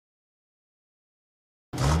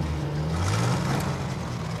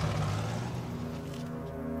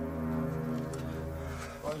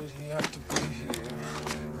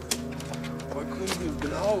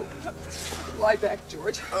No. Lie back,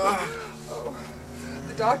 George. Oh.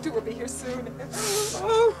 The doctor will be here soon.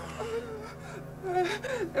 Oh.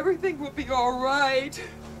 Everything will be all right.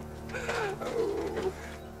 Oh.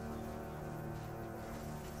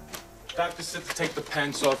 Doctor said to take the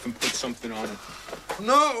pants off and put something on it.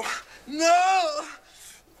 No! No!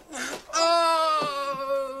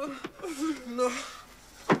 Oh! No.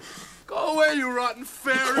 Go away, you rotten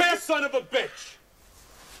fairy. Queer son of a bitch!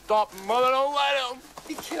 Stop, Mother, don't let him.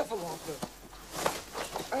 Be careful, Arthur.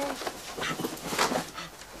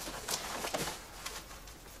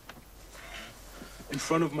 In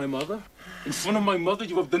front of my mother? In front of my mother,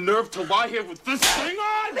 you have the nerve to lie here with this thing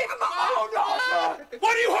on? Leave him alone, Arthur!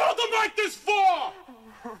 What do you hold him like this for?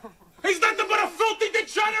 He's nothing but a filthy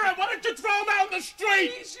degenerate. Why don't you throw him out in the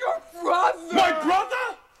street? He's your brother. My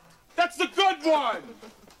brother? That's the good one.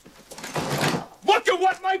 Look at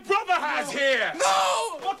what my brother has here.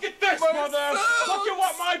 No! Look at this, Mother. Look at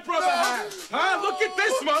what my brother has. Huh? Look at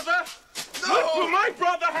this, Mother. No. Look what my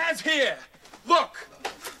brother has here. Look.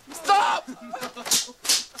 Stop!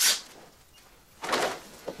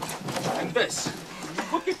 And this.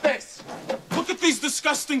 Look at this. Look at these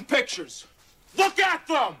disgusting pictures. Look at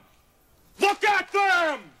them. Look at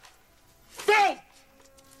them. Filth.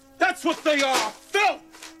 That's what they are. Filth.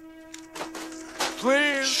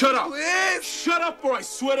 Please. Shut up. Please. Shut up or I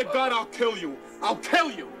swear to God I'll kill you. I'll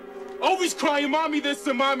kill you. Always crying, Mommy this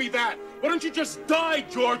and Mommy that. Why don't you just die,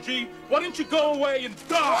 Georgie? Why don't you go away and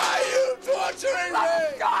die? Why are you torturing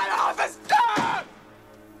me? God, Arthur, stop!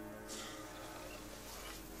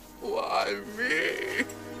 Why me?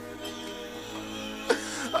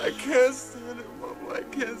 I can't stand it, Mama. I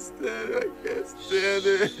can't stand it. I can't stand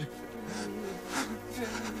it.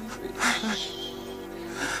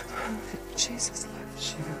 Jesus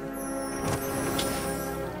loves you.